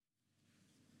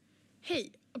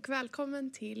Hej och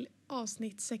välkommen till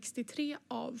avsnitt 63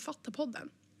 av Fattapodden.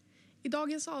 I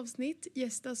dagens avsnitt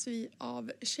gästas vi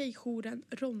av tjejjouren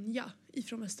Ronja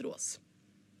ifrån Västerås.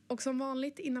 Och som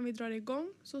vanligt innan vi drar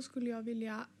igång så skulle jag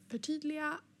vilja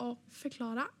förtydliga och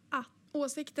förklara att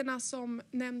åsikterna som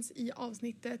nämns i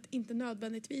avsnittet inte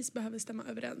nödvändigtvis behöver stämma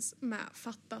överens med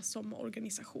Fatta som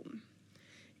organisation.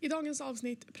 I dagens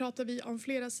avsnitt pratar vi om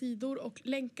flera sidor och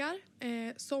länkar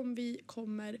som vi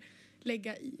kommer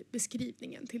lägga i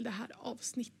beskrivningen till det här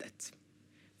avsnittet.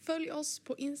 Följ oss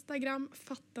på Instagram,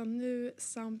 Fatta nu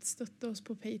samt stötta oss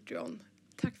på Patreon.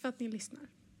 Tack för att ni lyssnar.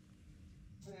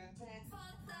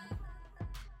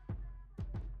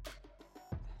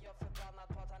 Jag förbannad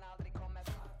på att han aldrig kommer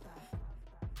fatta.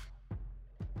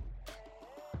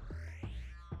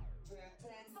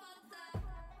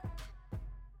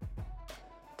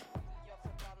 Jag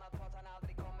förbannad på att han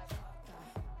aldrig kommer fatta.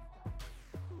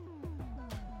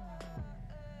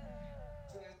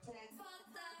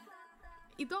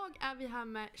 Idag är vi här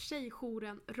med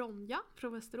tjejjouren Ronja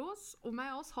från Västerås och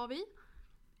med oss har vi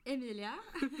Emilia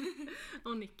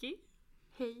och Nicky.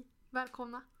 Hej,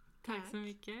 välkomna. Tack så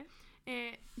mycket.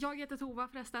 Jag heter Tova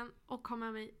förresten och har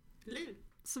med mig Liv.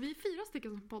 Så vi är 4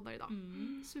 stycken som poddar idag.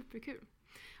 Superkul.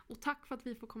 Och tack för att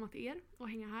vi får komma till er och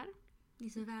hänga här. Ni är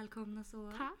så välkomna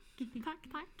så. Tack.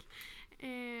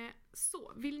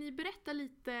 Så, vill ni berätta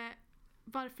lite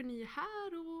varför ni är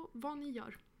här och vad ni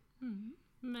gör?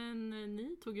 Men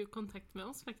ni tog ju kontakt med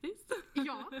oss faktiskt.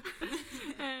 Ja.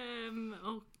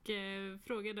 Och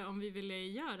frågade om vi ville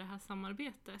göra det här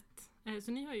samarbetet.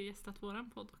 Så ni har ju gästat våran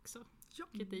podd också. Ja.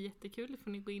 Vilket är jättekul, det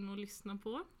får ni gå in och lyssna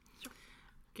på. Ja.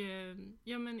 Och,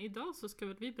 ja men idag så ska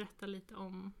väl vi berätta lite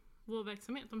om vår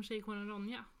verksamhet, om tjejjouren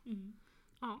Ronja.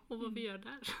 Ja, och vad vi gör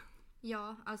där.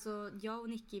 Ja, alltså jag och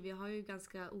Nicky, vi har ju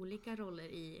ganska olika roller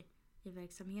i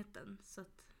verksamheten. Så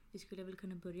att vi skulle väl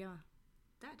kunna börja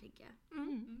där, tänker jag.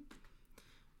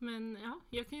 Men ja,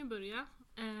 jag kan ju börja.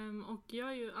 Och jag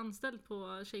är ju anställd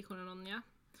på tjejjouren Ronja.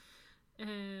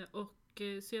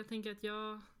 Så jag tänker att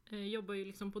jag jobbar ju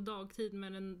liksom på dagtid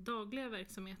med den dagliga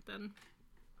verksamheten.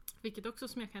 Vilket också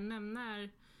som jag kan nämna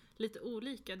är lite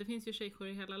olika. Det finns ju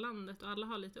tjejjourer i hela landet och alla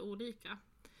har lite olika.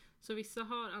 Så vissa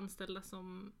har anställda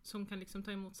som kan liksom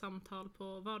ta emot samtal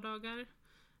på vardagar.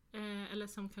 Eller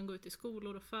som kan gå ut i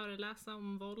skolor och föreläsa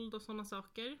om våld och sådana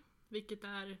saker. Vilket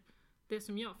är det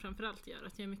som jag framförallt gör,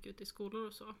 att jag är mycket ute i skolor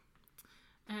och så.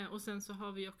 Och sen så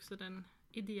har vi också den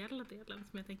ideella delen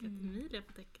som jag tänker att Emilia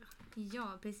får täcka.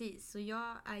 Ja, precis. Så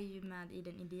jag är ju med i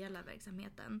den ideella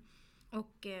verksamheten.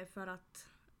 Och för att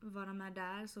vara med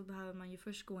där så behöver man ju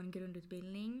först gå en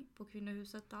grundutbildning på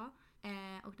kvinnohuset då.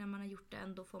 Och när man har gjort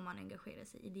den då får man engagera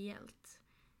sig ideellt.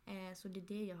 Så det är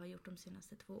det jag har gjort de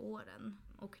senaste 2 åren.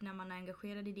 Och när man är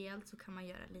engagerad ideellt så kan man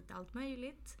göra lite allt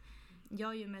möjligt. Jag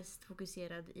är ju mest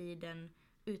fokuserad i den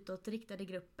utåtriktade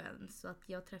gruppen. Så att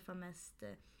jag träffar mest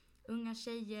unga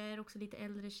tjejer, också lite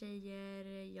äldre tjejer.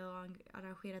 Jag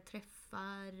arrangerar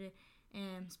träffar,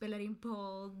 spelar in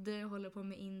podd, håller på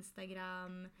med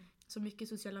Instagram. Så mycket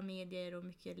sociala medier och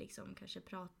mycket liksom kanske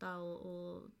prata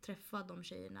och träffa de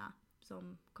tjejerna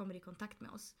som kommer i kontakt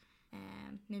med oss.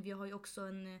 Men vi har ju också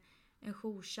en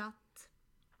jourchatt.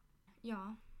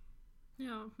 Ja,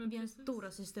 men vi har en precis.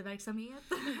 stora systerverksamhet.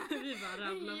 Vi bara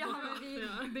ramlar på.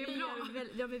 Det är bra.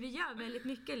 Ja, men vi gör väldigt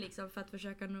mycket liksom för att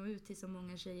försöka nå ut till så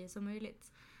många tjejer som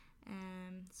möjligt.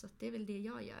 Så att det är väl det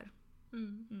jag gör.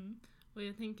 Och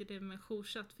jag tänker det med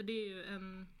jourchatt, för det är ju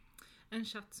en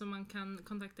chatt som man kan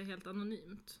kontakta helt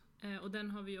anonymt. Och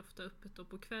den har vi ju ofta öppet då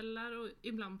på kvällar och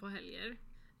ibland på helger.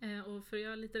 Och för att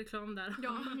göra lite reklam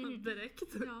där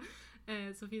direkt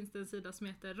så finns det en sida som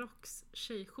heter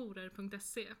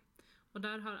roxtjejjourer.se. Och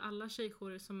där har alla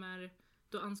tjejjourer som är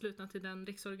då anslutna till den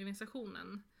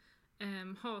riksorganisationen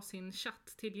har sin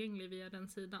chatt tillgänglig via den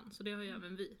sidan. Så det har ju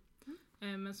även vi.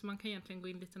 Men så man kan egentligen gå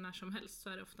in lite när som helst, så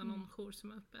är det ofta någon jour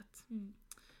som är öppet.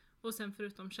 Och sen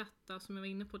förutom chatta som jag var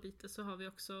inne på lite så har vi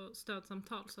också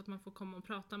stödsamtal så att man får komma och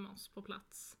prata med oss på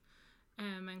plats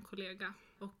med en kollega.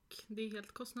 Och det är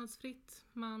helt kostnadsfritt.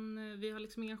 Vi har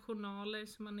liksom inga journaler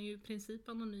så man är ju i princip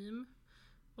anonym.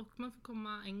 Och man får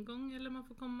komma en gång eller man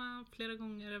får komma flera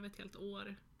gånger över ett helt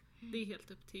år. Det är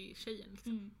helt upp till tjejen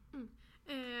liksom.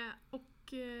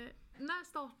 När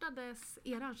startades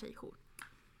eran tjejjour?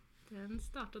 Den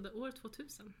startade år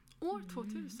 2000. År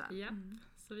 2000? Ja,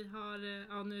 så vi har,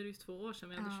 nu är det ju 2 år sedan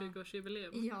vi hade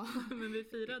 20-årsjubileum. Ja. Men vi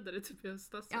firade det typ i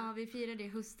höstas. Ja, vi firade i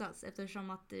höstas eftersom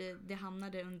att det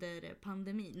hamnade under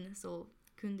pandemin så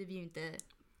kunde vi ju inte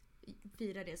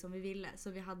fira det som vi ville.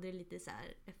 Så vi hade lite så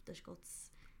här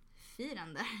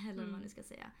efterskottsfirande eller vad man nu ska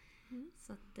säga.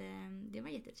 Så att det var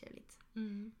jättetrevligt.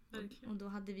 Verkligen. verkligen. Och då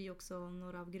hade vi också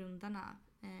några av grundarna,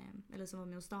 eller som var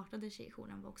med och startade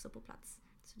Tjejjouren, var också på plats.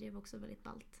 Så det var också väldigt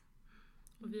ballt.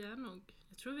 Och vi är nog,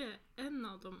 jag tror vi är en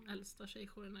av de äldsta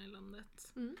tjejjourerna i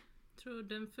landet. Mm. Jag tror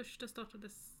den första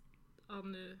startades,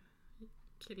 nu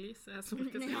killgissar jag som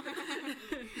brukar säga.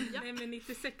 Nej, men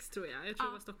 96 tror jag. Jag tror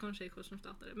det var Stockholms tjejjour som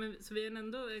startade. Men, så vi är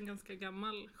ändå en ganska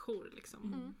gammal jour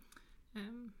liksom.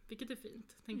 Vilket är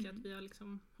fint. Tänker jag att vi har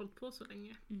liksom hållit på så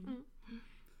länge.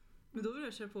 Men då vill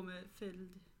jag köra på med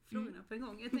följdfrågorna på en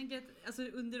gång. Jag tänker att alltså,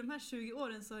 under de här 20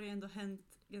 åren så har det ändå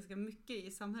hänt ganska mycket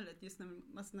i samhället. Just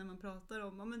när man pratar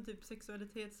om typ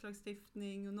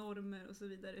sexualitetslagstiftning och normer och så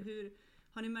vidare.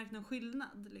 Har ni märkt någon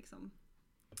skillnad liksom,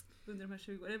 under de här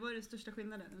 20 åren? Vad är den största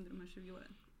skillnaden under de här 20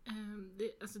 åren?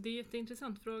 Det är en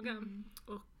jätteintressant fråga.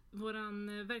 Och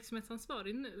våran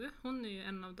verksamhetsansvarig nu, hon är ju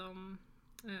en av dem,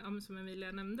 som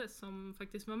Emilia nämnde, som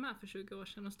faktiskt var med för 20 år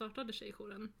sedan och startade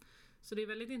Tjejjouren. Så det är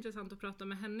väldigt intressant att prata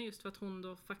med henne just för att hon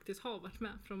då faktiskt har varit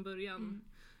med från början.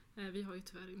 Vi har ju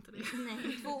tyvärr inte det.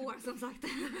 Nej, 2 år som sagt.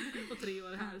 Och 3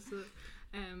 år här, så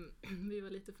vi var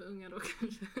lite för unga då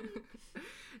kanske.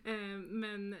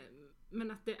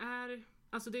 Men att det är,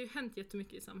 alltså det har ju hänt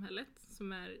jättemycket i samhället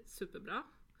som är superbra.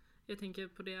 Jag tänker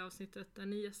på det avsnittet där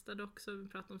ni gästade också, vi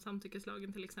pratade om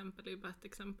samtyckeslagen till exempel, det är bara ett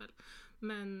exempel.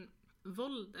 Men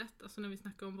våldet, alltså när vi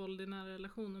snackar om våld i nära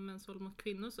relationer och mäns våld mot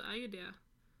kvinnor, så är ju det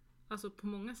alltså på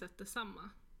många sätt detsamma.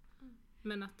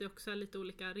 Men att det också är lite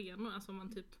olika arenor, alltså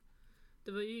man typ,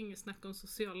 det var ju inget snack om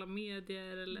sociala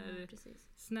medier eller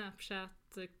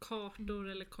Snapchat, kartor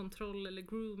eller kontroll eller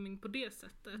grooming på det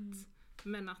sättet.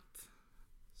 Men att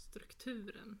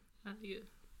strukturen är ju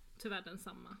tyvärr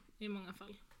densamma i många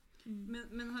fall.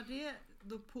 Men har det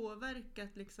då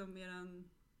påverkat liksom eran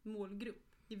målgrupp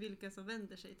i vilka som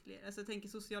vänder sig till er? Alltså jag tänker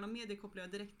sociala medier kopplar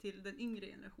jag direkt till den yngre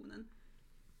generationen.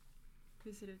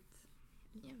 Hur ser det ut?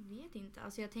 Jag vet inte.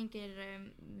 Alltså jag tänker,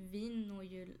 vi når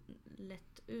ju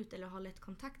lätt ut eller har lätt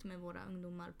kontakt med våra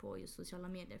ungdomar på just sociala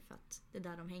medier för att det är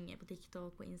där de hänger, på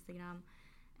TikTok, på Instagram.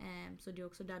 Så det är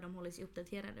också där de håller sig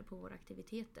uppdaterade på våra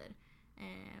aktiviteter.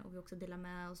 Och vi också delar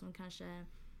med oss om kanske,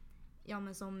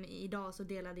 men som idag så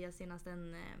delade jag senast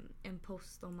en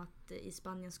post om att i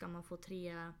Spanien ska man få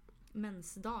 3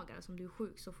 mensdagar. Som du är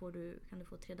sjuk så kan du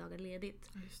få 3 dagar ledigt.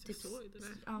 Just typ, det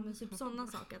där. Ja, men typ sådana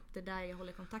saker. Att det där jag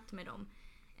håller kontakt med dem.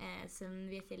 Sen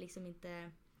vet jag liksom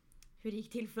inte hur det gick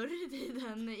till förr i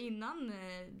tiden innan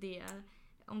det.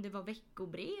 Om det var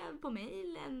veckobrev på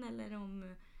mejlen eller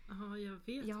om... Ja,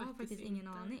 jag har faktiskt ingen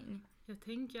aning. Jag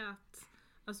tänker att,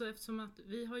 alltså eftersom att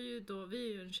vi är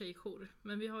ju en tjejjour,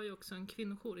 men vi har ju också en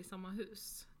kvinnojour i samma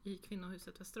hus, i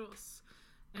kvinnohuset Västerås.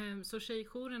 Så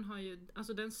tjejjouren har ju,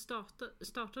 alltså den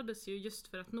startades ju just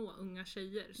för att nå unga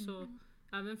tjejer. Så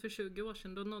även för 20 år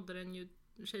sedan, då nådde den ju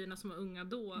tjejerna som var unga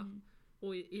då.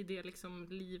 Och i det liksom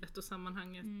livet och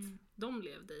sammanhanget de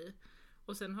levde i.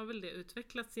 Och sen har väl det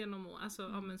utvecklats genom år.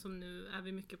 Alltså, men som nu är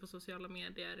vi mycket på sociala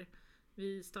medier.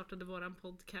 Vi startade våran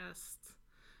podcast.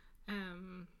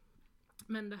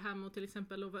 Men det här med till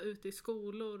exempel att vara ute i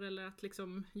skolor eller att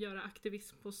liksom göra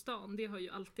aktivism på stan, det har ju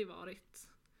alltid varit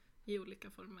i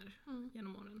olika former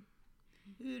genom åren.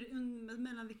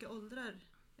 Mellan vilka åldrar?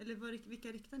 Eller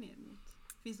vilka riktar ni er mot?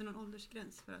 Finns det någon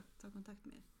åldersgräns för att ta kontakt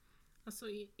med er? Alltså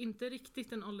inte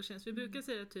riktigt en åldersgräns. Vi brukar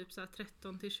säga typ så här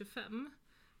 13 till 25.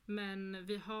 Men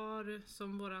vi har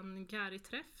som våran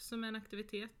Gary-träff som är en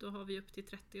aktivitet. Då har vi upp till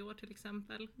 30 år till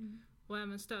exempel. Och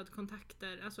även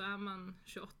stödkontakter. Alltså är man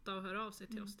 28 och hör av sig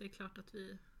till oss, det är klart att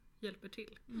vi hjälper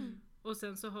till. Och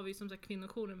sen så har vi som sagt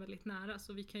kvinnojouren väldigt nära.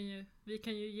 Så vi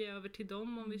kan ju ge över till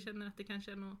dem om vi känner att det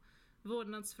kanske är några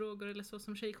vårdnadsfrågor eller så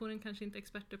som tjejjouren kanske inte är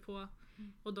experter på.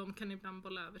 Och de kan ibland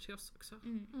bolla över till oss också.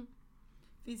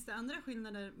 Finns det andra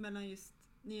skillnader mellan just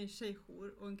ni är en tjejjour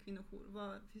och en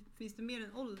kvinnojour? Finns det mer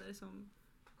än ålder som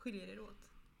skiljer er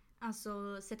åt?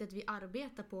 Alltså sättet vi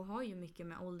arbetar på har ju mycket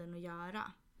med åldern att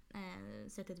göra.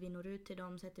 Sättet vi når ut till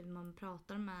dem, sättet man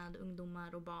pratar med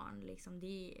ungdomar och barn. Liksom,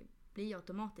 det blir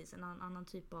automatiskt en annan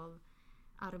typ av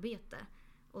arbete.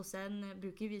 Och sen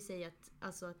brukar vi säga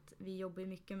att vi jobbar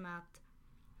mycket med att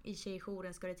i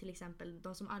tjejjouren ska det till exempel,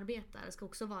 de som arbetar ska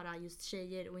också vara just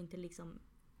tjejer och inte liksom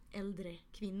äldre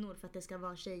kvinnor, för att det ska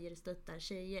vara tjejer stöttar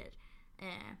tjejer.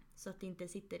 Så att det inte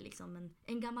sitter liksom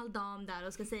en gammal dam där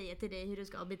och ska säga till dig hur du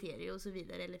ska bete dig och så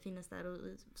vidare, eller finnas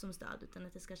där som stöd, utan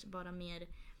att det ska vara mer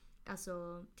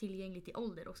tillgängligt i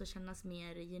ålder och också kännas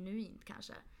mer genuint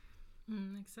kanske.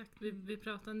 Exakt. Vi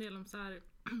pratar en del om så här,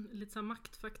 lite så här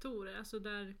maktfaktorer. Alltså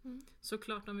där,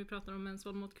 såklart om vi pratar om mäns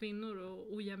våld mot kvinnor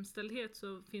och ojämställdhet,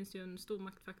 så finns det ju en stor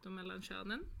maktfaktor mellan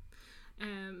könen.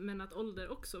 Men att ålder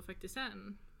också faktiskt är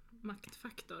en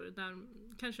maktfaktor där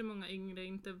kanske många yngre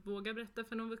inte vågar berätta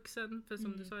för någon vuxen. För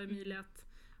som du sa Emilia, att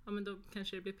ja, men då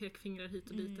kanske det blir pekfingrar hit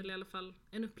och dit, eller i alla fall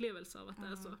en upplevelse av att det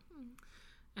är så.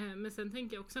 Men sen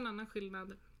tänker jag också en annan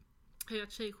skillnad är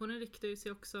att tjejjouren riktar ju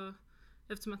sig också,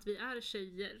 eftersom att vi är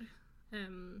tjejer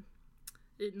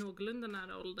i någorlunda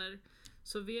nära ålder,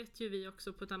 så vet ju vi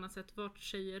också på ett annat sätt vart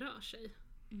tjejer rör sig.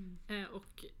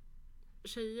 Och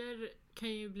tjejer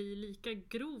kan ju bli lika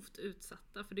grovt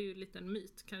utsatta, för det är ju lite en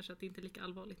myt kanske att det inte är lika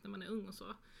allvarligt när man är ung och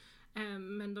så.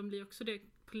 Men de blir också det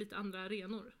på lite andra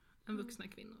arenor än vuxna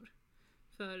kvinnor.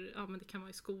 För ja, men det kan vara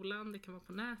i skolan, det kan vara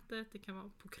på nätet, det kan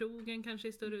vara på krogen kanske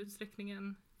i större utsträckning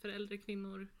än för äldre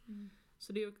kvinnor.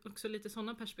 Så det är också lite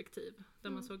sådana perspektiv där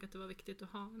man såg att det var viktigt att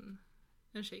ha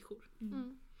en tjejjour.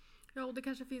 Ja, och det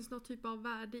kanske finns något typ av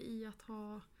värde i att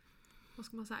ha, vad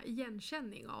ska man säga,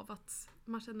 igenkänning av att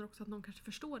man känner också att någon kanske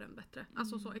förstår en bättre.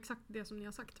 Alltså så exakt det som ni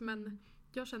har sagt, men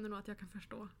jag känner nog att jag kan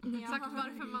förstå exakt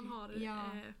varför man har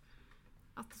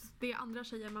att det är andra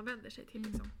tjejer man vänder sig till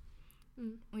liksom.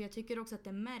 Och jag tycker också att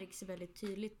det märks väldigt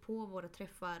tydligt på våra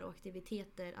träffar och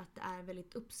aktiviteter att det är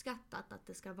väldigt uppskattat att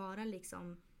det ska vara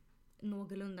liksom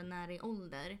någorlunda nära i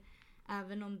ålder.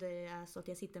 Även om det är så att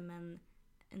jag sitter med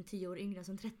en 10 år yngre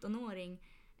som 13-åring,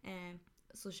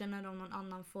 så känner de någon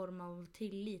annan form av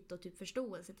tillit och typ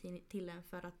förståelse till en,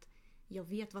 för att jag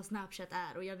vet vad Snapchat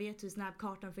är och jag vet hur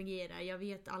Snapkartan fungerar, jag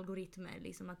vet algoritmer,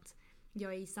 liksom att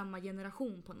jag är i samma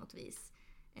generation på något vis.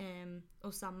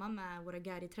 Och samma med våra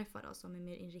Gary-träffar då, som är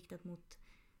mer inriktat mot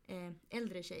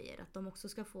äldre tjejer, att de också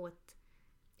ska få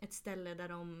ett ställe där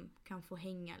de kan få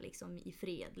hänga liksom i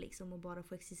fred liksom, och bara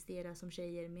få existera som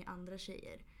tjejer med andra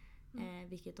tjejer.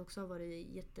 Vilket också har varit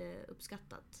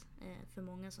jätteuppskattat för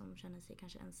många som känner sig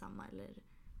kanske ensamma eller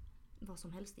vad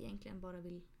som helst egentligen, bara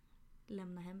vill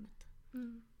lämna hemmet.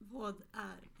 Vad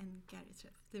är en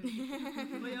Gary-träff?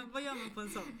 Vad gör man på en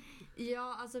sån?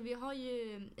 Ja, alltså vi har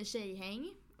ju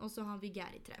tjejhäng och så har vi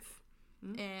Gary-träff.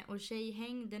 Och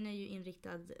tjejhäng, den är ju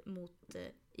inriktad mot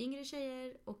yngre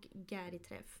tjejer, och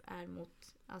Gary-träff är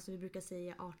mot, alltså vi brukar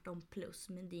säga 18 plus,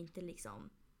 men det är inte liksom,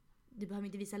 du behöver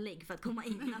inte visa lägg för att komma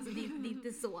in, alltså det är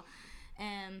inte så.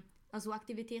 Alltså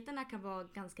aktiviteterna kan vara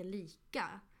ganska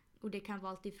lika, och det kan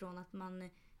vara allt ifrån att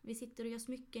vi sitter och gör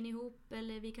smycken ihop,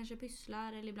 eller vi kanske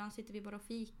pysslar, eller ibland sitter vi bara och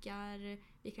fikar,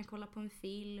 vi kan kolla på en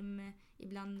film,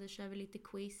 ibland kör vi lite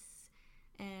quiz.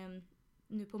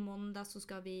 Nu på måndag så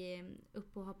ska vi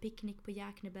upp och ha picknick på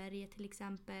Jäkneberget till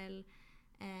exempel.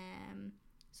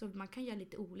 Så man kan göra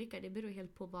lite olika, det beror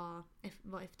helt på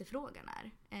vad efterfrågan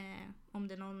är. Om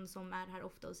det är någon som är här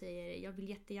ofta och säger jag vill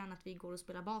jättegärna att vi går och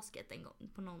spelar basket en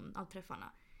gång på någon av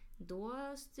träffarna,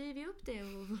 då styr vi upp det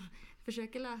och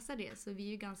försöker lösa det. Så vi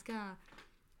är ju ganska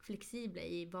flexibla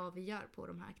i vad vi gör på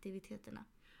de här aktiviteterna.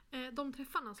 De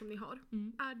träffarna som ni har,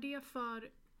 är det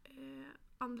för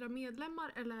andra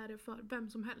medlemmar eller är det för vem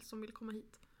som helst som vill komma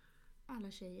hit?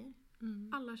 Alla tjejer.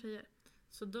 Alla tjejer.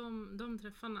 Så de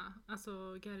träffarna,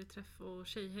 alltså Gary-träff och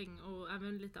tjejhäng och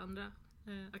även lite andra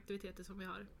aktiviteter som vi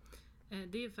har,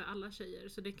 det är för alla tjejer.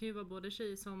 Så det kan ju vara både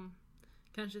tjejer som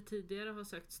kanske tidigare har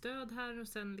sökt stöd här och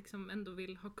sen liksom ändå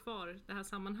vill ha kvar det här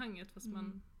sammanhanget fast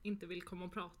man inte vill komma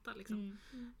och prata liksom.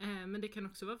 Men det kan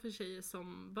också vara för tjejer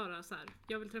som bara så här,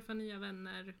 jag vill träffa nya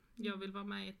vänner, jag vill vara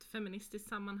med i ett feministiskt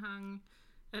sammanhang,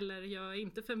 eller jag är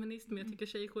inte feminist men jag tycker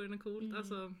tjejjouren är coolt.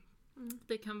 Alltså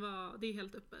det kan vara, det är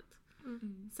helt öppet.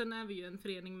 Sen är vi ju en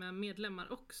förening med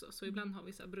medlemmar också, så ibland har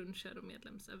vi så här bruncher och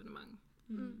medlemsevenemang.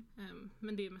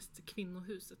 Men det är mest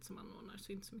kvinnohuset som anordnar,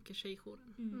 så inte så mycket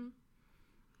tjejjouren.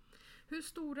 Hur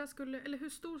stor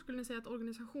skulle ni säga att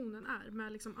organisationen är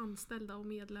med liksom anställda och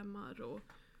medlemmar,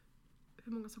 och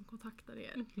hur många som kontaktar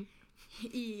er?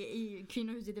 I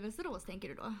kvinnohuset i Västerås tänker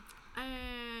du då?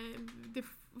 Det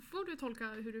får du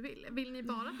tolka hur du vill. Vill ni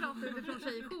bara prata utifrån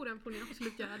tjejjouren får ni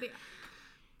absolut göra det.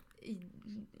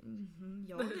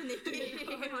 Ja, Nicky.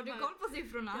 Har du koll på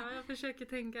siffrorna? Ja, jag försöker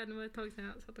tänka. Det var ett tag sedan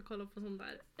jag satt och kollade på sånt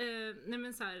där. Nej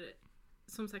men så här,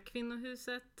 som sagt,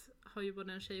 kvinnohuset har ju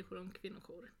både en tjejjour och en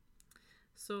kvinnojour.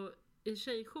 Så i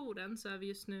tjejjouren så är vi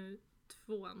just nu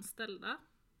 2 anställda.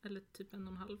 Eller typ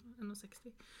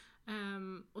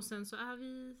 1,60. Och sen så är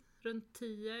vi runt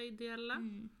 10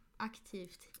 ideella.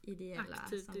 Aktivt ideella.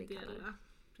 Aktivt ideella,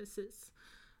 precis.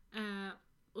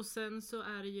 Och sen så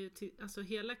är det ju alltså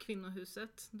hela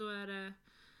kvinnohuset, då är det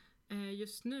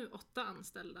just nu 8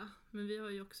 anställda. Men vi har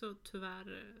ju också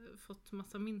tyvärr fått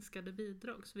massa minskade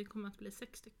bidrag, så vi kommer att bli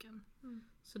 6 stycken.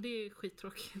 Så det är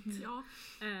skittråkigt. Ja.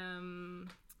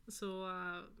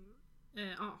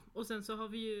 Ja, och sen så har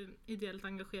vi ju ideellt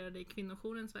engagerade i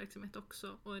kvinnojourens verksamhet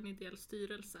också, och en ideell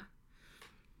styrelse.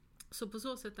 Så på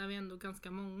så sätt är vi ändå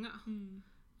ganska många.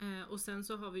 Och sen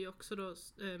så har vi ju också då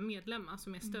medlemmar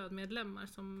som är stödmedlemmar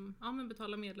som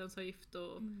betalar medlemsavgift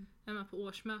och är med på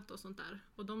årsmöte och sånt där.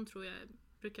 Och de tror jag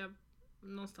brukar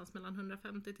någonstans mellan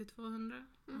 150 till 200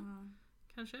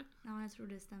 kanske. Ja, jag tror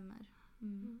det stämmer.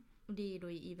 Och det är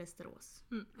då i Västerås.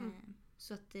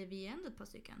 Så att vi är ändå ett par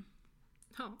stycken.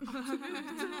 Ja, absolut.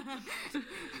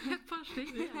 Ett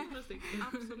par stycken.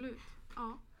 Absolut.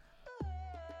 Ja.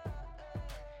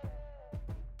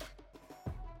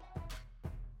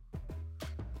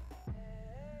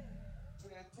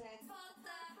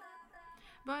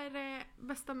 Vad är det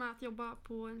bästa med att jobba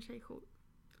på en tjejjour?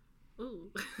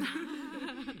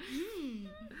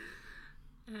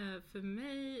 För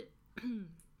mig,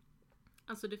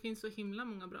 alltså det finns så himla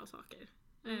många bra saker.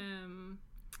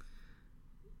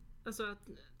 Alltså att,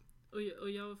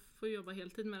 och jag får jobba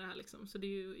heltid med det här liksom, så det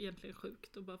är ju egentligen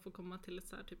sjukt att bara få komma till ett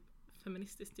så här typ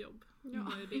feministiskt jobb.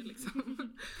 Ja. Det är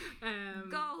liksom.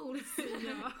 Goals!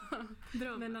 Ja.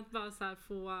 Men att bara så här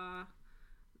få,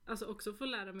 alltså också få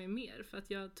lära mig mer, för att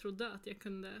jag trodde att jag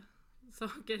kunde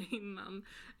saker innan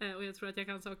och jag tror att jag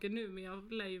kan saker nu, men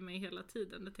jag lär ju mig hela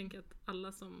tiden. Det tänker jag att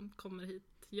alla som kommer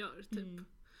hit gör typ.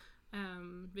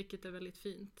 Vilket är väldigt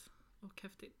fint och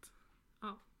häftigt.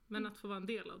 Ja, men att få vara en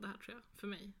del av det här tror jag, för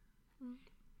mig.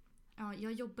 Ja,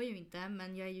 jag jobbar ju inte,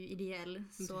 men jag är ju ideell.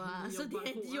 Så det är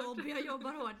ett hårt. jobb, jag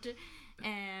jobbar hårt.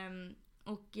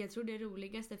 Och jag tror det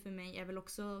roligaste för mig är väl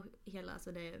också hela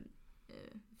alltså det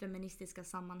feministiska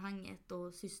sammanhanget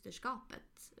och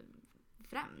systerskapet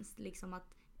främst. Liksom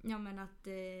att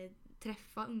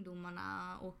träffa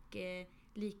ungdomarna och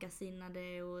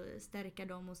likasinnade och stärka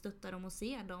dem och stötta dem och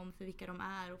se dem för vilka de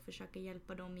är och försöka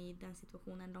hjälpa dem i den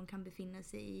situationen de kan befinna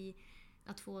sig i.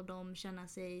 Att få dem känna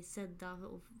sig sedda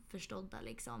och förstådda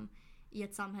liksom, i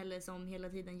ett samhälle som hela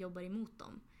tiden jobbar emot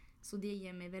dem. Så det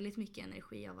ger mig väldigt mycket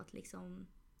energi av att liksom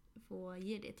få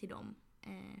ge det till dem.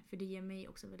 För det ger mig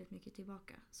också väldigt mycket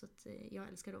tillbaka. Så att jag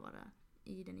älskar att vara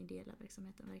i den ideella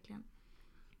verksamheten verkligen.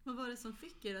 Vad var det som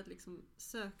fick er att liksom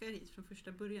söka er hit från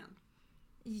första början?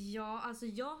 Ja, alltså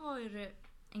jag har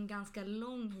en ganska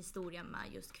lång historia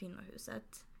med just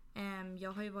kvinnohuset.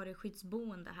 Jag har ju varit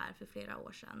skyddsboende här för flera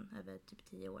år sedan. Över typ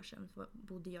 10 år sedan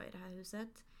bodde jag i det här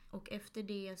huset. Och efter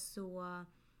det så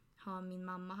har min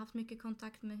mamma haft mycket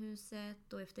kontakt med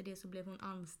huset. Och efter det så blev hon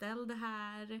anställd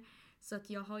här. Så att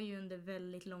jag har ju under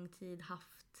väldigt lång tid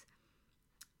haft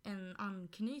en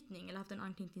anknytning. Eller haft en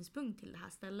anknytningspunkt till det här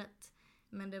stället.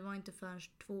 Men det var inte förrän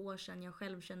 2 år sedan jag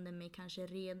själv kände mig kanske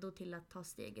redo till att ta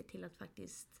steget till att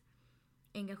faktiskt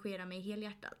engagera mig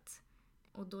helhjärtat.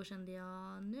 Och då kände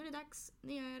jag, nu är det dags,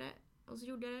 nu gör jag det. Och så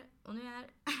gjorde jag det, och nu är jag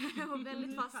här. Och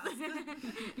väldigt fast.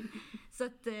 Så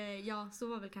att så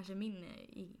var väl kanske min,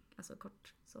 alltså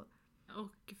kort så.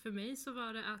 Och för mig så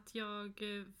var det att jag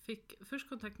fick först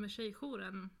kontakt med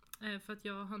tjejjouren för att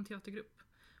jag har en teatergrupp.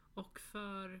 Och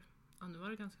för, nu var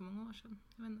det ganska många år sedan,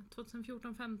 jag vet inte,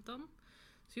 2014-15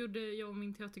 så gjorde jag och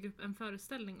min teatergrupp en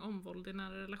föreställning om våld i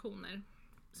nära relationer.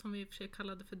 Som vi i och för sig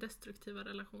kallade för destruktiva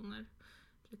relationer.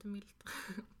 Lite milt.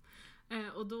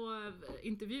 Och då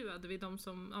intervjuade vi de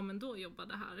som då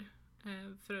jobbade här.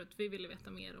 För att vi ville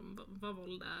veta mer om vad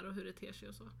våld är och hur det ter sig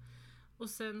och så. Och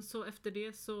sen så efter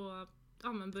det så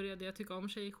började jag tycka om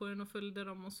tjejjouren och följde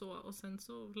dem och så. Och sen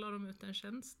så la de ut en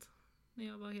tjänst när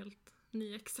jag var helt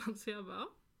nyexad. Så jag bara,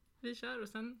 vi kör. Och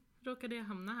sen råkade jag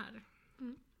hamna här.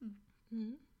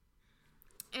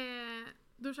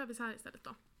 Då kör vi så här istället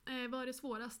då. Vad är det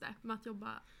svåraste med att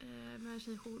jobba med en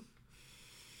tjejjour?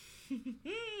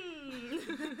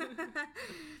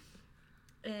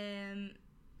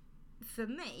 För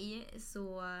mig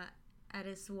så är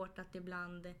det svårt att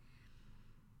ibland,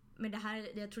 men det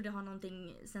här, jag tror det har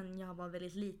någonting sen jag var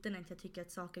väldigt liten, att jag tycker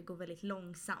att saker går väldigt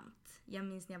långsamt. Jag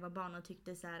minns när jag var barn och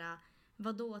tyckte så här: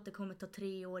 vadå att det kommer ta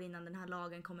 3 år innan den här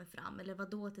lagen kommer fram? Eller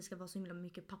vadå att det ska vara så himla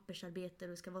mycket pappersarbete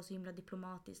och det ska vara så himla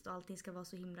diplomatiskt och allting ska vara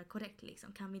så himla korrekt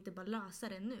liksom. Kan vi inte bara lösa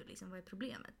det nu liksom? Vad är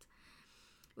problemet?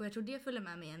 Och jag tror det följer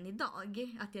med mig än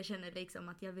idag. Att jag känner liksom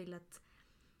att jag vill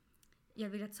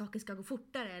att saker ska gå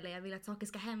fortare. Eller jag vill att saker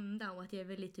ska hända. Och att jag är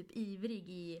väldigt typ ivrig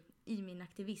i min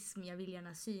aktivism. Jag vill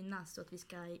gärna synas. Och att vi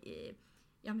ska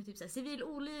typ så här, civil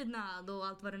olydnad och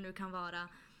allt vad det nu kan vara.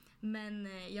 Men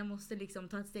jag måste liksom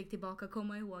ta ett steg tillbaka och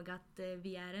komma ihåg att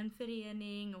vi är en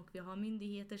förening. Och vi har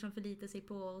myndigheter som förlitar sig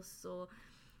på oss. Och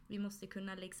vi måste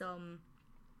kunna liksom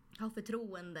ha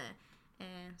förtroende.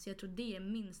 Så jag tror det är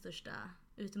min största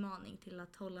utmaning till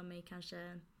att hålla mig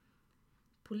kanske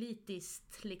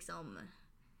politiskt liksom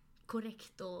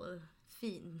korrekt och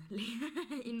fin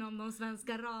inom de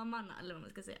svenska ramarna, eller vad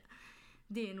man ska säga.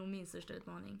 Det är nog min största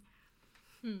utmaning.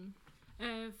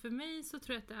 För mig så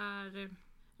tror jag att det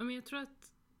är, jag tror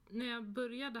att när jag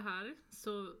började här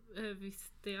så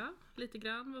visste jag lite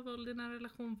grann vad våld i nära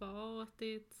relation var och att det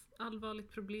är ett allvarligt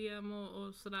problem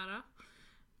och sådär.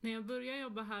 När jag började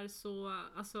jobba här så,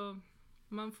 alltså,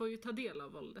 man får ju ta del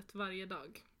av våldet varje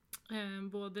dag.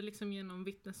 Både liksom genom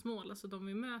vittnesmål, alltså de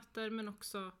vi möter, men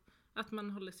också att man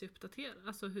håller sig uppdaterad.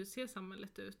 Alltså hur ser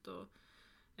samhället ut och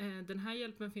den här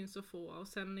hjälpen finns att få, och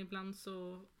sen ibland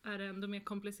så är det ändå mer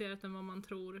komplicerat än vad man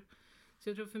tror. Så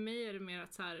jag tror för mig är det mer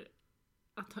att, så här,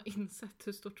 att ha insett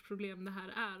hur stort problem det här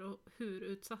är och hur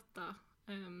utsatta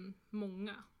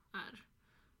många är.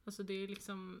 Alltså det är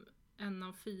liksom 1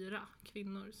 av 4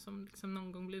 kvinnor som liksom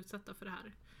någon gång blir utsatta för det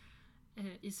här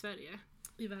i Sverige.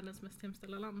 I världens mest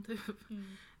jämställda land typ.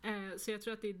 Så jag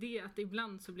tror att det är det, att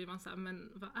ibland så blir man så här,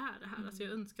 men vad är det här? Alltså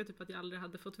jag önskar typ att jag aldrig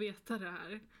hade fått veta det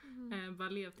här. Bara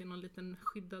levt i någon liten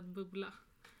skyddad bubbla.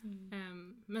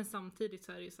 Men samtidigt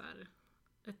så är det ju så här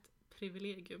ett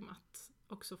privilegium att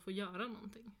också få göra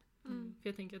någonting. För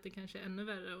jag tänker att det kanske är ännu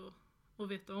värre att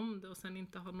veta om det och sen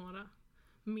inte ha några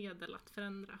medel att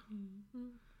förändra.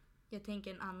 Jag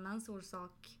tänker en annan stor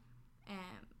sak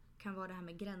kan vara det här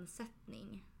med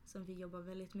gränssättning som vi jobbar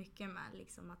väldigt mycket med.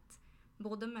 Liksom att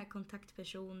både med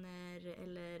kontaktpersoner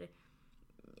eller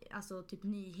alltså typ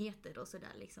nyheter och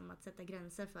sådär. Liksom att sätta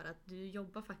gränser för att du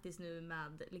jobbar faktiskt nu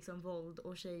med liksom våld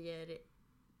och tjejer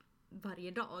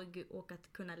varje dag. Och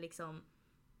att kunna liksom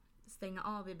stänga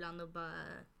av ibland och bara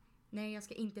nej, jag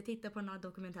ska inte titta på några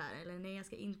dokumentärer, eller nej, jag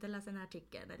ska inte läsa den här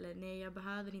artikeln, eller nej, jag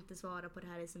behöver inte svara på det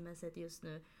här smset just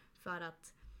nu, för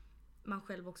att man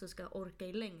själv också ska orka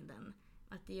i längden.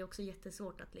 Att det är också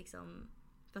jättesvårt att liksom,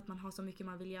 för att man har så mycket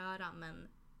man vill göra, men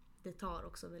det tar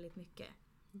också väldigt mycket.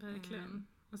 Verkligen.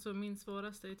 Alltså min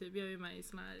svåraste är typ, jag är ju med i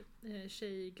såna här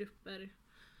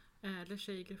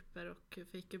tjejgrupper och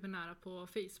fejkebinära på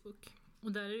Facebook.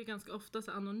 Och där är det ganska ofta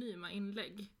så anonyma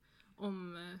inlägg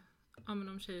om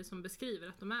tjejer som beskriver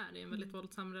att de är i en väldigt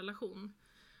våldsam relation.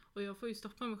 Och jag får ju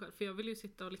stoppa mig själv, för jag vill ju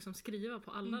sitta och liksom skriva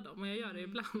på alla dem, och jag gör det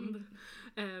ibland.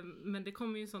 Men det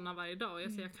kommer ju sådana varje dag, och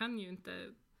jag kan ju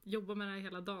inte jobba med det här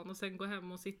hela dagen och sen gå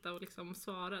hem och sitta och liksom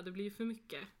svara. Det blir ju för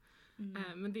mycket.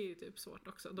 Men det är ju typ svårt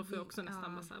också. Då får jag också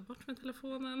nästan bara så här, bort med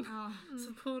telefonen,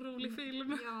 så på en rolig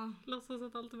film, låtsas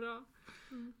att allt är bra.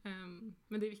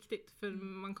 Men det är viktigt, för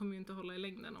man kommer ju inte hålla i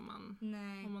längden om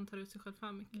man tar ut sig själv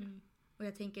för mycket. Och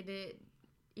jag tänker det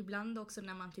ibland också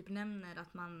när man typ nämner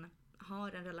att man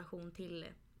har en relation till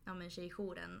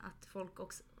tjejjouren, att folk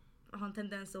också har en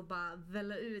tendens att bara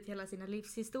välla ut hela sina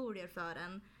livshistorier för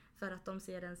en, för att de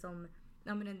ser den som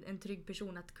en trygg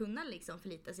person att kunna liksom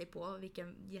förlita sig på,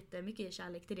 vilken jättemycket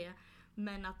kärlek till det,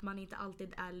 men att man inte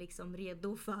alltid är liksom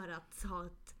redo för att ha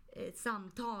ett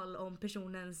samtal om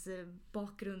personens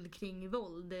bakgrund kring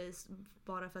våld,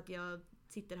 bara för att jag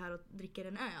sitter här och dricker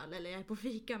en öl eller jag är på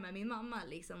fika med min mamma.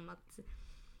 Liksom att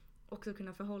också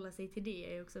kunna förhålla sig till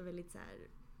det är också väldigt så här,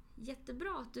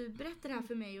 jättebra att du berättar det här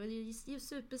för mig och det är ju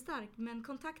superstarkt, men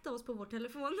kontakta oss på vårt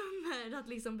telefonnummer att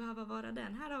liksom behöva vara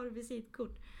den. Här har du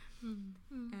visitkort.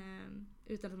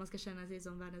 Utan att man ska känna sig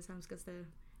som världens hemskaste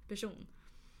person.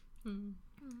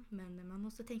 Men man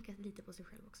måste tänka lite på sig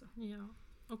själv också. Ja.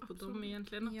 Och på dem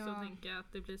egentligen också tänker jag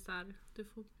att det blir så här, du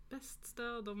får bäst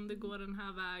stöd om det går den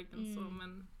här vägen så,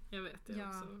 men jag vet det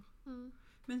också.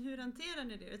 Men hur hanterar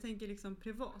ni det? Jag tänker liksom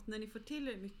privat, när ni får till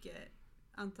er mycket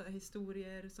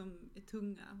historier som är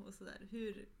tunga och sådär.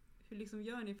 Hur liksom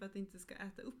gör ni för att det inte ska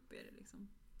äta upp er liksom?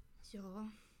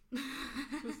 Ja.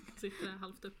 Sitter där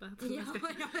halvt uppe. Ja,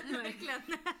 verkligen.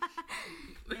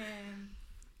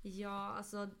 Ja,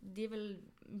 alltså det är väl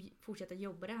fortsätta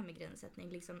jobba det här med gränssättning.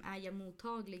 Liksom, är jag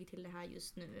mottaglig till det här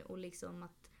just nu? Och liksom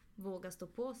att våga stå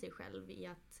på sig själv i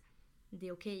att det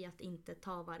är okej att inte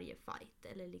ta varje fight.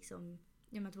 Eller liksom,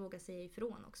 att våga säga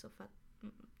ifrån också för att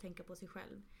tänka på sig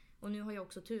själv. Och nu har jag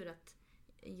också tur att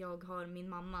jag har min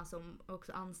mamma som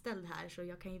också är anställd här, så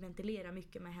jag kan ju ventilera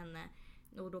mycket med henne.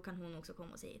 Och då kan hon också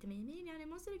komma och säga till mig, Emilia, nu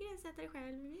måste du gränssätta dig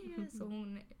själv.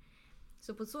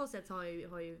 Så på så sätt har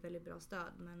jag ju väldigt bra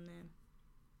stöd, men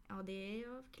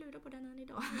jag klurar på den än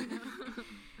idag.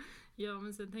 Ja,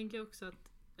 men sen tänker jag också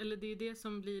att, eller det är det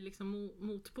som blir liksom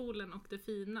motpolen och det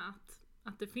fina,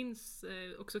 att det finns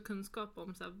också kunskap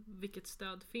om så här, vilket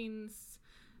stöd finns.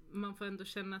 Man får ändå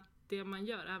känna att det man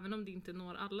gör, även om det inte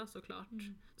når alla såklart,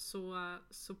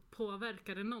 så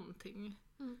påverkar det någonting.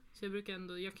 Så jag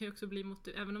kan ju också bli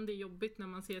även om det är jobbigt när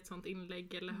man ser ett sånt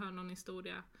inlägg eller hör någon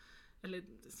historia eller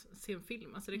ser en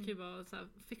film, alltså det kan ju vara så här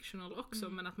fictional också,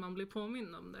 men att man blir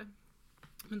påmind om det.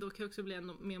 Men då kan jag också bli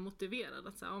ännu mer motiverad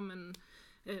att säga,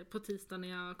 på tisdag när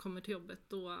jag kommer till jobbet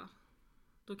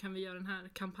då kan vi göra den här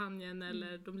kampanjen,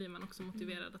 eller då blir man också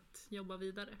motiverad att jobba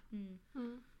vidare.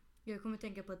 Jag kommer att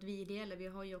tänka på att vi ideella, vi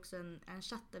har ju också en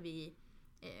chatt där vi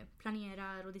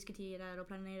planerar och diskuterar och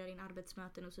planerar in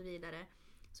arbetsmöten och så vidare.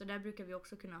 Så där brukar vi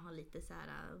också kunna ha lite så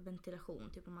här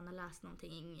ventilation, typ om man har läst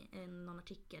någonting, någon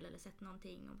artikel eller sett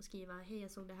någonting och skriva hej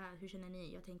jag såg det här, hur känner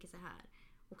ni, jag tänker så här.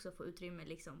 Också få utrymme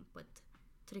liksom på ett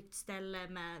tryggt ställe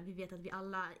med, vi vet att vi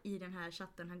alla i den här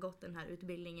chatten har gått den här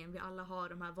utbildningen, vi alla har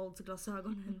de här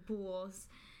våldsglasögonen på oss.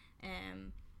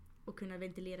 Och kunna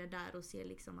ventilera där och se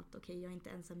liksom att okej, jag är inte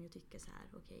ensam, jag tycker så här,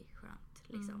 okej, skönt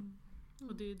liksom.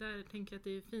 Och det är ju där tänker jag att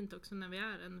det är fint också när vi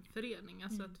är en förening,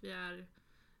 alltså att vi är,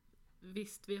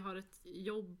 visst vi har ett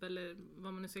jobb eller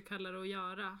vad man nu ska kalla det att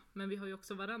göra, men vi har ju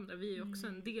också varandra, vi är ju också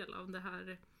en del av det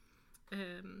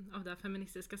här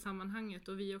feministiska sammanhanget,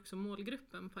 och vi är också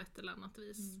målgruppen på ett eller annat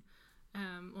vis.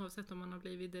 Oavsett om man har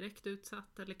blivit direkt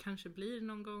utsatt eller kanske blir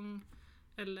någon gång,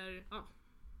 eller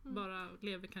bara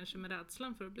lever kanske med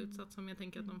rädslan för att bli utsatt, som jag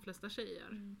tänker att de flesta tjejer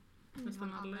gör.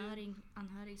 Nästan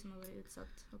anhörig som har varit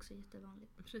utsatt, också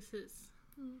jättevanligt. Precis.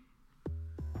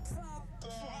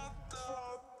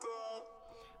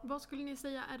 Vad skulle ni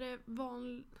säga är det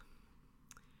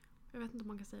jag vet inte om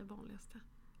man kan säga vanligaste.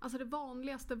 Alltså det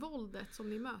vanligaste våldet som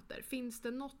ni möter. Finns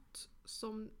det något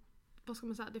som, vad ska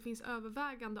man säga, det finns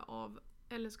övervägande av,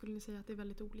 eller skulle ni säga att det är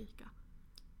väldigt olika?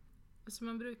 Alltså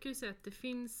man brukar ju säga att det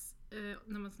finns,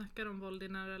 när man snackar om våld i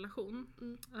nära relation,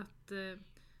 att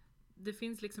det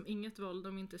finns liksom inget våld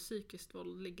om inte psykiskt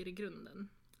våld ligger i grunden.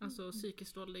 Alltså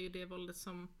psykiskt våld är ju det våldet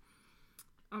som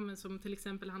till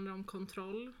exempel handlar om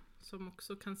kontroll, som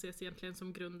också kan ses egentligen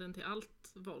som grunden till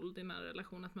allt våld i nära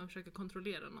relation, att man försöker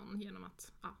kontrollera någon genom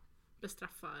att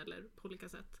bestraffa eller på olika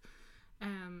sätt.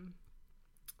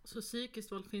 Så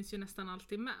psykiskt våld finns ju nästan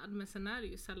alltid med, men sen är det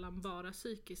ju sällan bara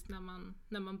psykiskt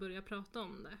när man börjar prata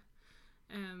om det.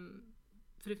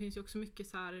 För det finns ju också mycket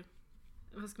så här,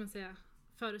 vad ska man säga,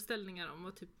 föreställningar om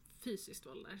vad typ fysiskt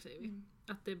våld är, säger vi.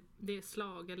 Att det är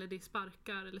slag eller det är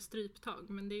sparkar eller stryptag,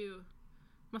 men det är ju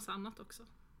massa annat också.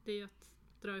 Det är ju att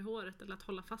dra i håret eller att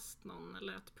hålla fast någon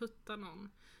eller att putta någon.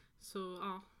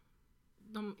 Så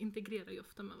de integrerar ju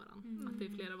ofta med varandra. Att det är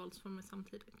flera våldsformer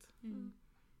samtidigt.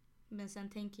 Men sen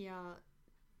tänker jag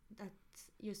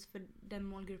att just för den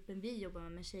målgruppen vi jobbar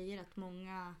med tjejer, att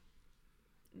många,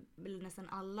 eller nästan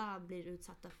alla, blir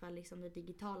utsatta för liksom det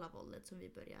digitala våldet som vi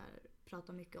börjar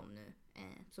prata mycket om nu.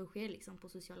 Som sker liksom på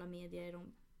sociala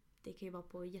medier. Det kan ju vara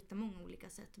på jättemånga olika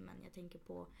sätt, men jag tänker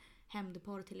på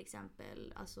hämndporr till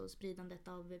exempel, alltså spridandet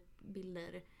av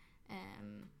bilder,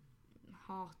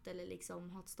 hat eller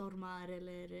liksom hatstormar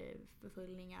eller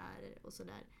förföljningar och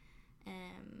sådär.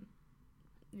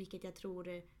 Vilket jag tror,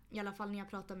 i alla fall när jag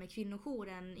pratar med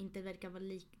kvinnojouren, inte verkar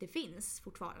vara det finns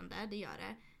fortfarande, det gör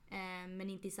det. Men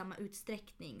inte i samma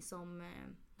utsträckning som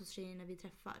hos tjejerna vi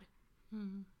träffar.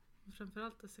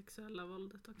 Framförallt det sexuella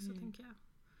våldet också, tänker jag.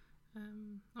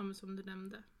 Men som du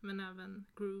nämnde, men även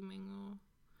grooming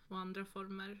och andra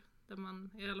former där man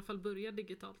i alla fall börjar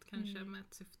digitalt kanske med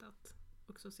ett syfte att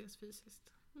också ses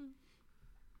fysiskt.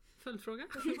 Följdfråga?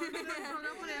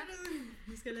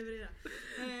 Vi ska leverera.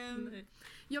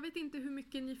 Jag vet inte hur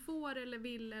mycket ni får eller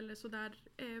vill eller sådär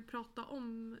prata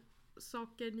om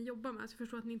saker ni jobbar med. Så jag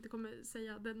förstår att ni inte kommer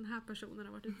säga den här personen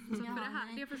har varit utsatt för det här.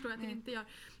 Nej. Det förstår jag att ni inte gör.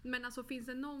 Men alltså finns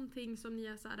det någonting som ni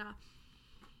är såhär...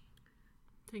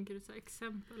 Tänker du så här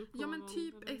exempel på ja men våld,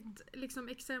 typ eller? ett liksom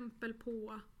exempel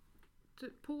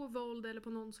på våld eller på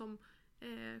någon som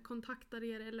kontaktar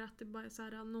er, eller att det bara är så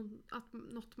här,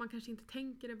 något man kanske inte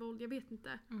tänker är våld, jag vet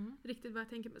inte riktigt vad jag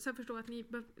tänker. Sen förstår jag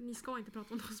att ni ska inte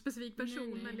prata om någon specifik person,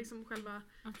 Nej. men liksom själva...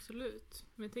 Absolut.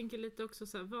 Men jag tänker lite också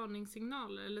så här,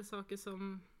 varningssignaler eller saker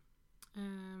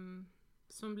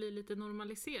som blir lite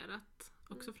normaliserat,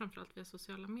 också framförallt via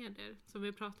sociala medier, som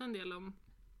vi pratar en del om.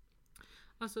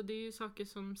 Alltså det är ju saker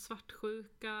som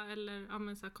svartsjuka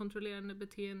eller så här, kontrollerande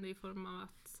beteende i form av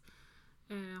att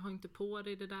ha inte på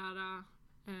dig det där,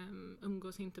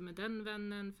 umgås inte med den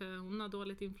vännen för hon har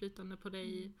dåligt inflytande på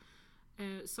dig.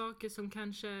 Saker som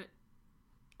kanske,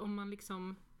 om man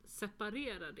liksom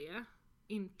separerar det,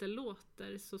 inte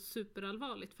låter så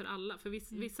superallvarligt för alla. För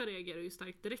vissa reagerar ju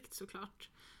starkt direkt såklart.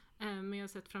 Men jag har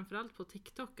sett framförallt på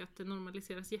TikTok att det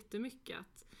normaliseras jättemycket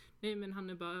att nej men han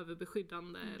är bara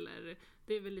överbeskyddande eller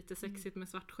det är väl lite sexigt med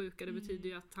svartsjuka, det betyder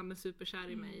ju att han är superkär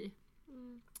i mig.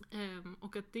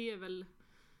 Och att det är väl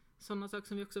sådana saker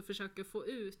som vi också försöker få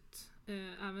ut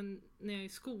även när jag är i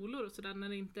skolor och sådär, när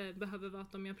det inte behöver vara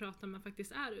att de jag pratar med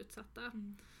faktiskt är utsatta.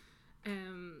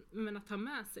 Men att ta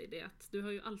med sig det, att du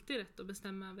har ju alltid rätt att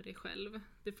bestämma över dig själv.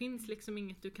 Det finns liksom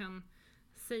inget du kan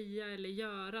säga eller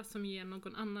göra som ger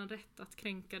någon annan rätt att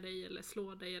kränka dig eller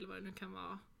slå dig eller vad det nu kan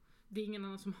vara. Det är ingen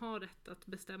annan som har rätt att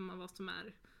bestämma vad som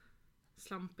är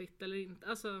slampigt eller inte.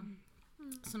 Alltså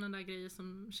sådana där grejer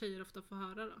som tjejer ofta får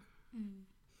höra då.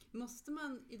 Måste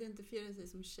man identifiera sig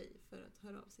som tjej för att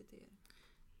höra av sig till er?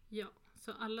 Ja,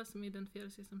 så alla som identifierar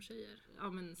sig som tjejer, ja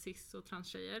men cis och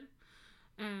transtjejer.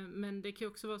 Men det kan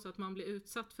ju också vara så att man blir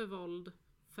utsatt för våld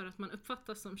för att man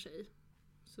uppfattas som tjej.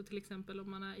 Så till exempel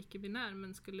om man är icke-binär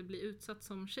men skulle bli utsatt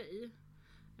som tjej,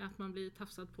 att man blir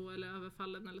tafsad på eller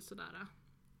överfallen eller sådär,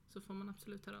 så får man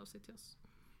absolut höra av sig till oss.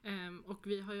 Och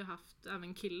vi har ju haft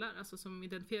även killar, alltså som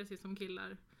identifierar sig som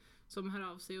killar, som hör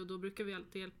av sig, och då brukar vi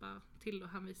alltid hjälpa till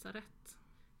att hänvisa rätt.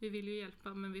 Vi vill ju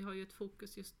hjälpa, men vi har ju ett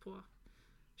fokus just på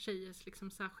tjejers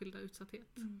liksom särskilda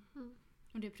utsatthet.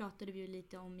 Och det pratade vi ju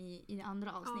lite om i det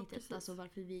andra avsnittet, precis. alltså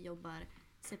varför vi jobbar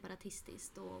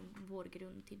separatistiskt och vår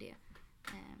grund till det.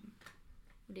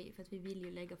 Och det är för att vi vill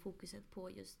ju lägga fokuset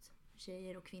på just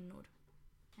tjejer och kvinnor.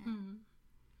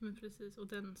 Men precis, och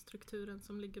den strukturen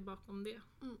som ligger bakom det.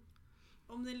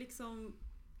 Om ni liksom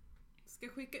ska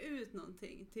skicka ut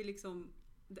någonting till liksom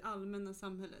det allmänna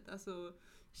samhället, alltså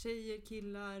tjejer,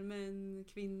 killar, män,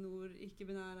 kvinnor,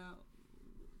 icke-binära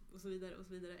och så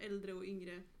vidare, äldre och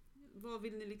yngre. Vad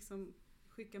vill ni liksom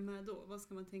skicka med då? Vad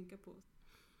ska man tänka på?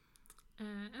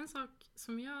 En sak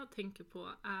som jag tänker på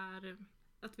är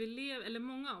att vi lever, eller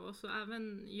många av oss och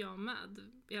även jag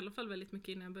med, i alla fall väldigt mycket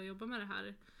innan jag började jobba med det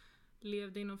här,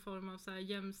 levde i någon form av så här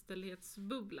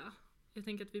jämställdhetsbubbla. Jag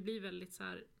tänker att vi blir väldigt så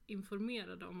här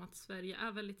informerade om att Sverige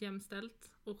är väldigt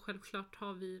jämställt, och självklart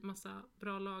har vi massa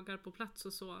bra lagar på plats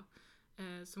och så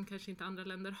som kanske inte andra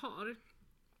länder har.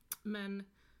 Men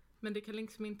det kan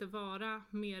liksom inte vara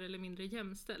mer eller mindre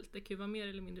jämställt. Det kan ju vara mer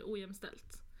eller mindre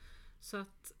ojämställt. Så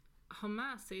att ha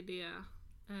med sig det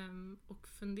och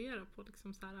fundera på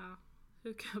liksom så här,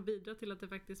 hur kan jag bidra till att det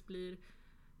faktiskt blir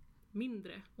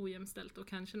mindre ojämställt och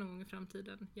kanske någon gång i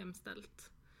framtiden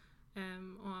jämställt.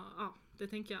 Och ja, det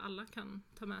tänker jag alla kan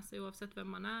ta med sig oavsett vem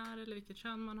man är eller vilket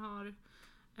kön man har.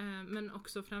 Men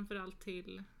också framförallt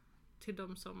till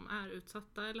de som är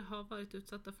utsatta eller har varit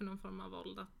utsatta för någon form av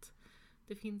våld, att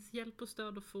det finns hjälp och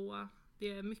stöd att få. Det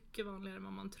är mycket vanligare än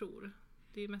vad man tror.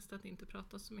 Det är mest att det inte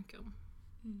pratas så mycket om.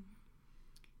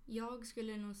 Jag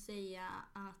skulle nog säga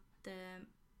att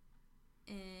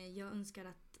jag önskar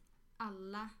att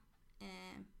alla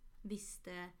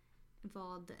visste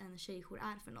vad en tjejjour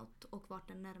är för något och vart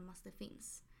den närmaste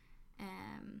finns.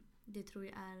 Det tror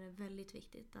jag är väldigt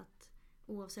viktigt, att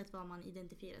oavsett vad man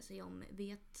identifierar sig om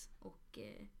vet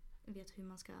hur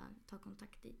man ska ta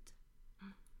kontakt dit.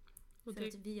 Och för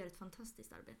att vi gör ett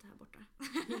fantastiskt arbete här borta.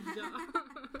 Ja,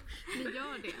 Ni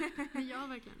gör det. Ni gör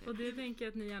verkligen det. och det tänker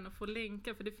jag att ni gärna får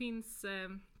länka, för det finns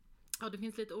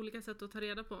lite olika sätt att ta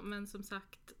reda på, men som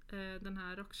sagt den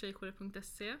här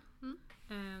rocktjejjourer.se.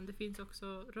 Det finns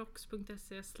också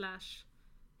rocks.se/hitta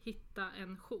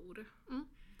en jour,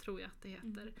 tror jag att det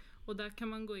heter. Och där kan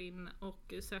man gå in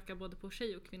och söka både på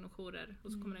tjej- och kvinnojourer,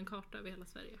 och så kommer en karta över hela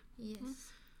Sverige.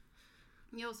 Yes.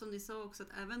 Ja, och som ni sa också, att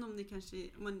även om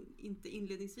om man inte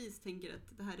inledningsvis tänker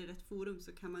att det här är rätt forum,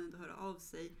 så kan man ändå höra av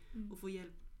sig och få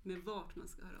hjälp med vart man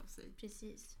ska höra av sig.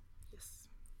 Precis. Yes.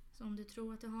 Så om du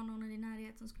tror att du har någon i din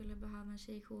närhet som skulle behöva en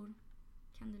tjejjour,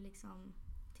 kan du liksom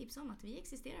tipsa om att vi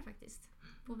existerar faktiskt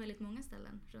på väldigt många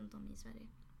ställen runt om i Sverige.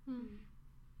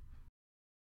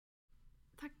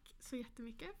 Tack så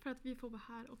jättemycket för att vi får vara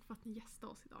här och för att ni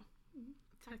gästade oss idag.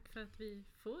 Tack för att vi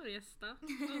får gästa.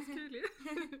 Vad kul ju.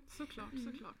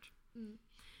 Såklart.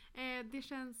 Det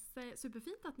känns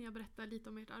superfint att ni har berättat lite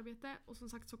om ert arbete, och som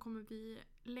sagt så kommer vi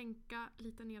länka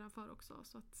lite nedanför också,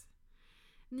 så att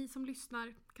ni som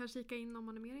lyssnar kan kika in om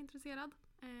man är mer intresserad,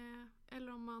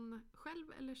 eller om man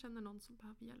själv eller känner någon som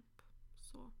behöver hjälp,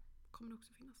 så kommer det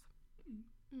också finnas.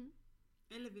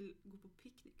 Eller vill gå på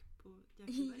picknick på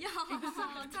Jäkteberg. Ja, kom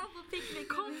på picknick!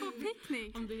 Kom på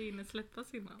picknick! Om det hinner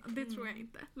släppas innan. Det tror jag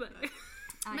inte. Nej.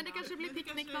 Men det kanske blir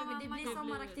picknick någon Det annan blir gång.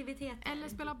 sommaraktiviteter. Eller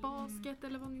spela basket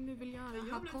eller vad ni nu vill göra.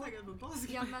 Jag blev taggad på basket.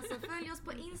 Ja, men så följ oss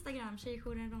på Instagram,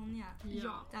 tjejjouren Ronja.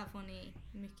 Ja. Där får ni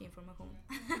mycket information.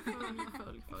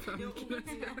 Följ. Ja, och bor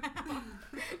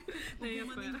Nej, jag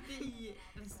man skojar. inte i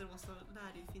Västerås så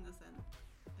lär det ju finnas en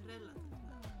relativt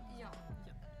nära. Ja.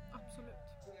 Absolut.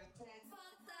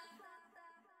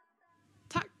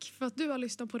 Tack för att du har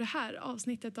lyssnat på det här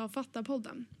avsnittet av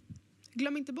Fatta-podden.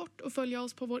 Glöm inte bort att följa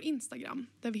oss på vår Instagram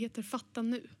där vi heter Fatta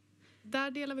nu.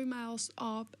 Där delar vi med oss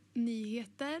av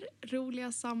nyheter,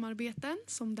 roliga samarbeten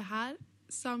som det här,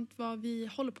 samt vad vi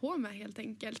håller på med helt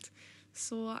enkelt.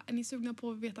 Så är ni sugna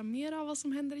på att veta mer av vad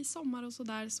som händer i sommar och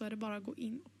sådär, så är det bara att gå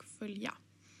in och följa.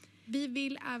 Vi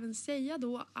vill även säga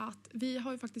då att vi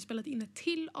har ju faktiskt spelat in ett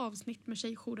till avsnitt med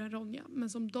tjejjouren Ronja, men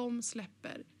som de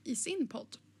släpper i sin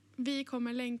podd. Vi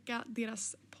kommer länka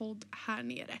deras podd här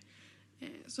nere.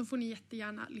 Så får ni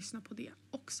jättegärna lyssna på det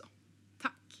också.